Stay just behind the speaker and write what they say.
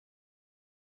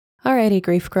Alrighty,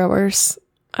 grief growers.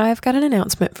 I've got an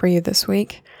announcement for you this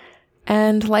week.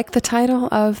 And like the title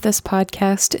of this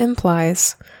podcast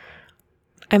implies,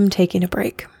 I'm taking a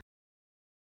break.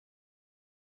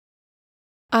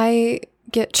 I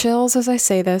get chills as I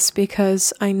say this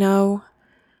because I know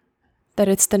that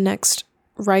it's the next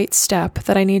right step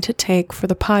that I need to take for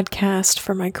the podcast,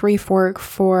 for my grief work,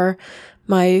 for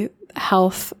my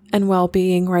health and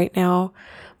well-being right now.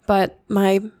 But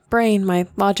my brain, my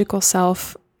logical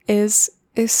self, is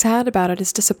sad about it,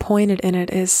 is disappointed in it,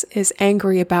 is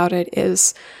angry about it,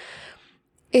 is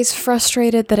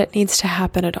frustrated that it needs to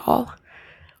happen at all.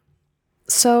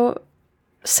 So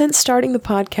since starting the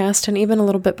podcast, and even a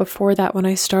little bit before that when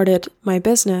I started my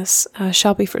business,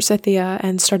 Shelby Forsythia,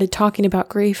 and started talking about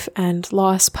grief and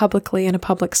loss publicly in a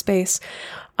public space,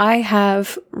 I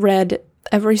have read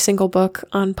every single book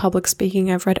on public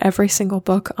speaking. I've read every single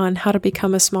book on how to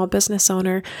become a small business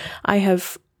owner. I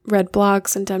have read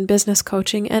blogs and done business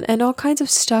coaching and all kinds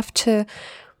of stuff to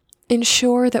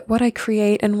ensure that what I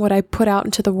create and what I put out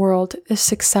into the world is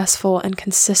successful and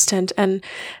consistent and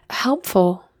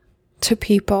helpful to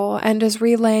people, and is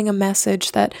relaying a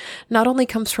message that not only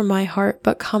comes from my heart,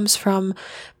 but comes from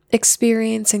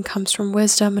experience and comes from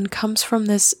wisdom and comes from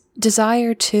this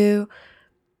desire to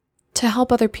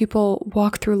help other people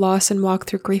walk through loss and walk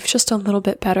through grief just a little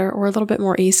bit better, or a little bit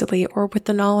more easily, or with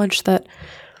the knowledge that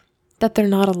they're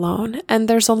not alone. And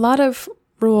there's a lot of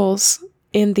rules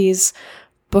in these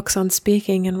books on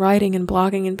speaking and writing and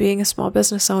blogging and being a small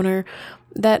business owner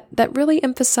that really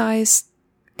emphasize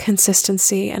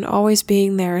consistency and always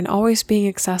being there and always being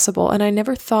accessible. And I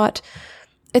never thought,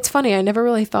 it's funny, I never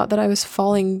really thought that I was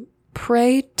falling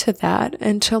prey to that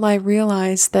until I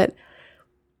realized that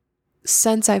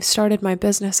since I've started my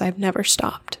business, I've never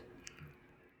stopped.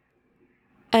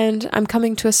 And I'm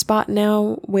coming to a spot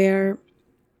now where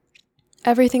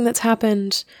everything that's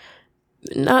happened,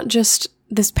 not just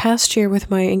this past year with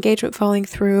my engagement falling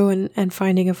through and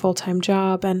finding a full-time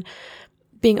job and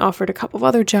being offered a couple of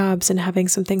other jobs and having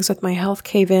some things with my health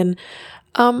cave in,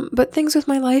 but things with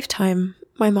my lifetime,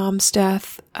 my mom's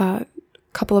death, a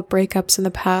couple of breakups in the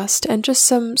past, and just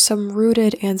some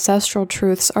rooted ancestral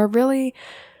truths are really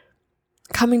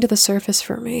coming to the surface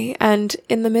for me. And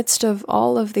in the midst of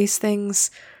all of these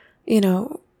things,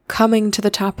 coming to the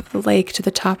top of the lake, to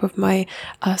the top of my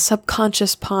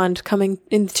subconscious pond, coming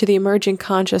into the emerging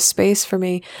conscious space for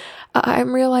me,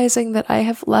 I'm realizing that I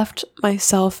have left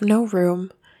myself no room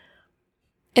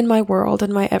in my world,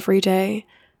 in my everyday,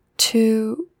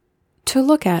 to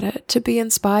look at it, to be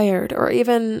inspired, or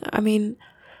even,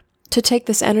 to take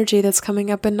this energy that's coming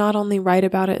up and not only write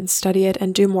about it and study it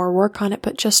and do more work on it,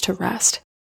 but just to rest.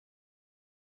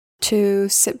 To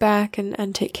sit back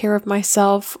and take care of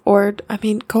myself, or,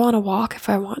 go on a walk if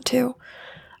I want to.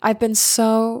 I've been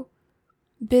so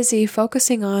busy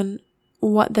focusing on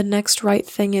what the next right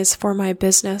thing is for my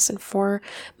business and for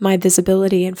my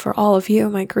visibility and for all of you,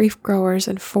 my grief growers,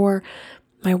 and for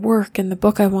my work and the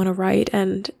book I want to write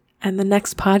and the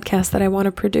next podcast that I want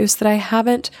to produce, that I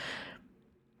haven't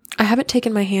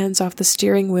taken my hands off the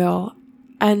steering wheel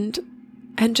and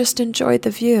just enjoyed the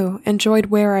view, enjoyed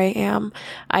where I am.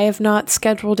 I have not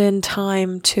scheduled in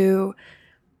time to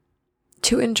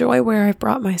enjoy where I've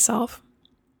brought myself.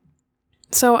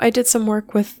 So I did some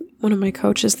work with one of my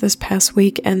coaches this past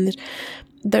week, and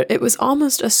it was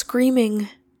almost a screaming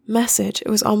message. It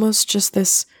was almost just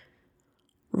this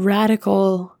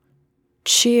radical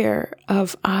cheer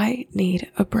of, I need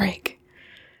a break.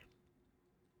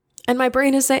 And my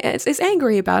brain is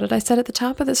angry about it. I said at the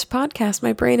top of this podcast,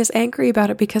 my brain is angry about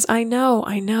it because I know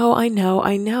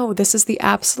this is the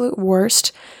absolute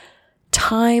worst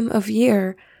time of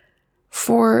year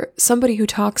for somebody who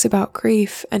talks about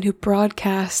grief and who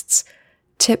broadcasts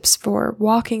tips for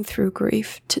walking through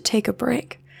grief to take a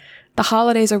break. The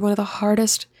holidays are one of the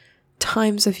hardest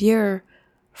times of year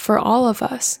for all of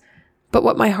us. But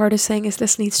what my heart is saying is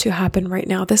this needs to happen right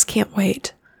now. This can't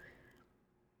wait.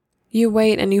 You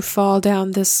wait and you fall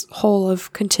down this hole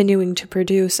of continuing to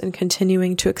produce and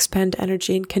continuing to expend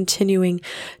energy and continuing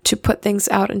to put things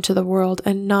out into the world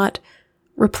and not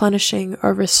replenishing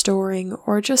or restoring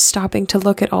or just stopping to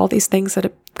look at all these things that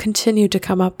have continued to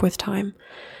come up with time.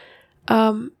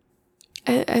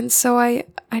 And so I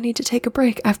need to take a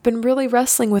break. I've been really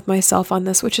wrestling with myself on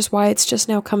this, which is why it's just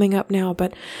now coming up now.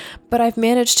 But I've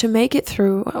managed to make it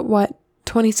through,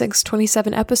 26,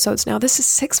 27 episodes now. This is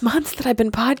 6 months that I've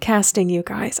been podcasting, you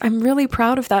guys. I'm really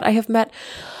proud of that. I have met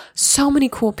so many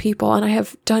cool people and I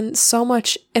have done so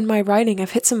much in my writing.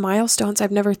 I've hit some milestones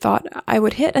I've never thought I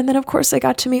would hit. And then of course I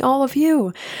got to meet all of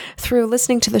you through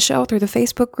listening to the show, through the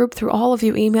Facebook group, through all of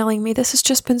you emailing me. This has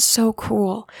just been so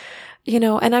cool.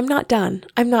 And I'm not done.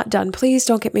 I'm not done. Please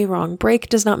don't get me wrong. Break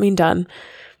does not mean done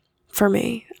for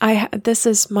me. This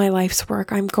is my life's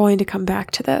work. I'm going to come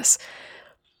back to this.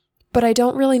 But I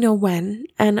don't really know when,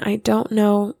 and I don't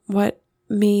know what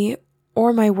me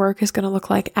or my work is going to look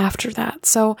like after that.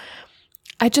 So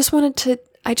I just wanted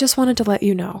to let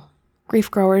you know,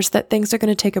 grief growers, that things are going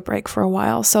to take a break for a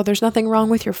while. So there's nothing wrong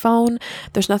with your phone.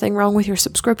 There's nothing wrong with your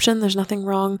subscription. There's nothing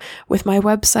wrong with my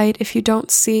website if you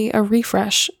don't see a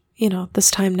refresh, this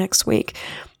time next week.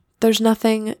 There's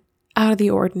nothing out of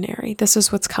the ordinary. This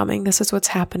is what's coming. This is what's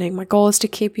happening. My goal is to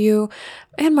keep you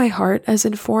and my heart as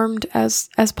informed as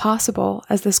possible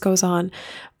as this goes on.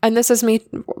 And this is me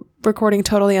recording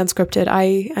totally unscripted.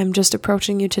 I'm just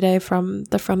approaching you today from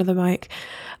the front of the mic.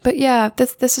 But yeah,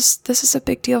 this is a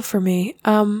big deal for me.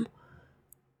 I've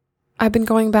been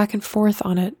going back and forth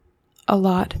on it a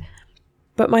lot.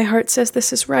 But my heart says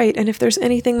this is right. And if there's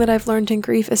anything that I've learned in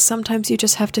grief, is sometimes you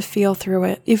just have to feel through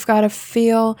it. You've got to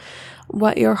feel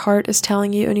what your heart is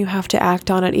telling you, and you have to act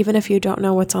on it, even if you don't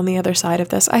know what's on the other side of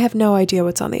this. I have no idea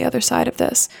what's on the other side of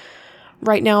this.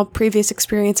 Right now, previous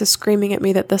experience is screaming at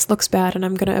me that this looks bad, and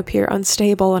I'm going to appear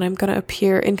unstable, and I'm going to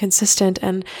appear inconsistent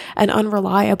and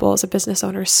unreliable as a business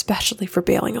owner, especially for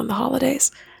bailing on the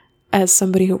holidays, as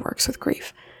somebody who works with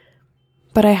grief.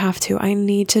 But I have to. I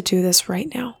need to do this right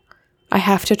now. I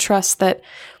have to trust that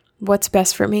what's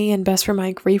best for me and best for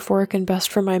my grief work and best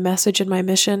for my message and my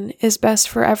mission is best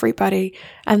for everybody.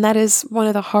 And that is one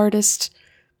of the hardest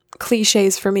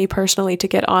cliches for me personally to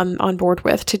get on board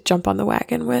with, to jump on the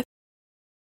wagon with.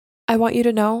 I want you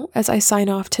to know, as I sign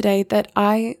off today, that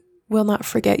I will not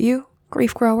forget you,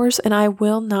 grief growers, and I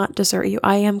will not desert you.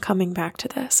 I am coming back to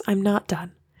this. I'm not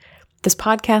done. This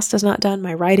podcast is not done.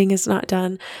 My writing is not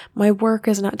done. My work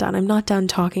is not done. I'm not done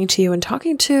talking to you and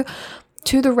talking to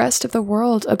the rest of the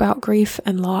world about grief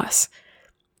and loss.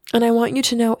 And I want you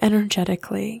to know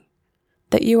energetically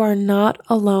that you are not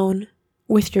alone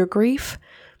with your grief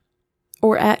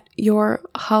or at your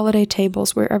holiday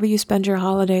tables, wherever you spend your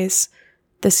holidays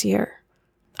this year.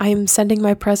 I am sending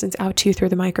my presence out to you through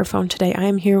the microphone today. I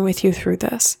am here with you through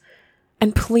this.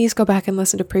 And please go back and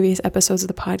listen to previous episodes of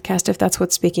the podcast if that's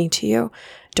what's speaking to you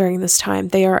during this time.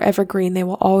 They are evergreen. They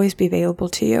will always be available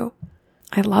to you.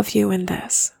 I love you in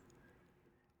this.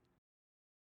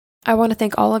 I want to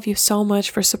thank all of you so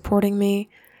much for supporting me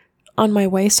on my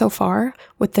way so far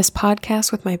with this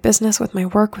podcast, with my business, with my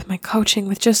work, with my coaching,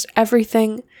 with just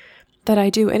everything that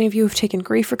I do. Any of you who've taken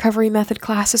grief recovery method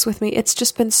classes with me, it's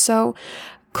just been so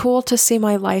cool to see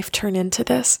my life turn into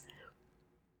this.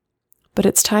 But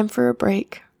it's time for a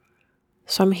break.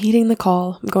 So I'm heeding the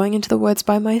call. I'm going into the woods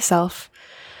by myself,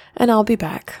 and I'll be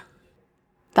back.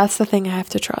 That's the thing I have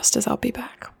to trust, is I'll be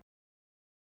back.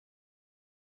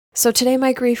 So today,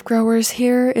 my grief growers,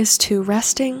 here is to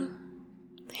resting,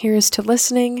 here is to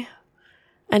listening,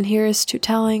 and here is to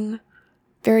telling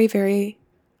very, very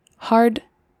hard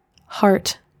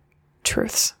heart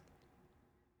truths.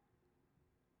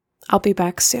 I'll be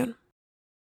back soon.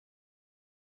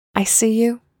 I see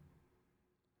you.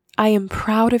 I am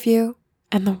proud of you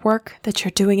and the work that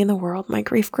you're doing in the world, my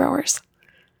grief growers.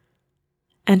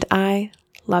 And I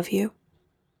love you.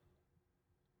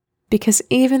 Because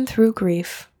even through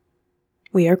grief,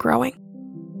 we are growing.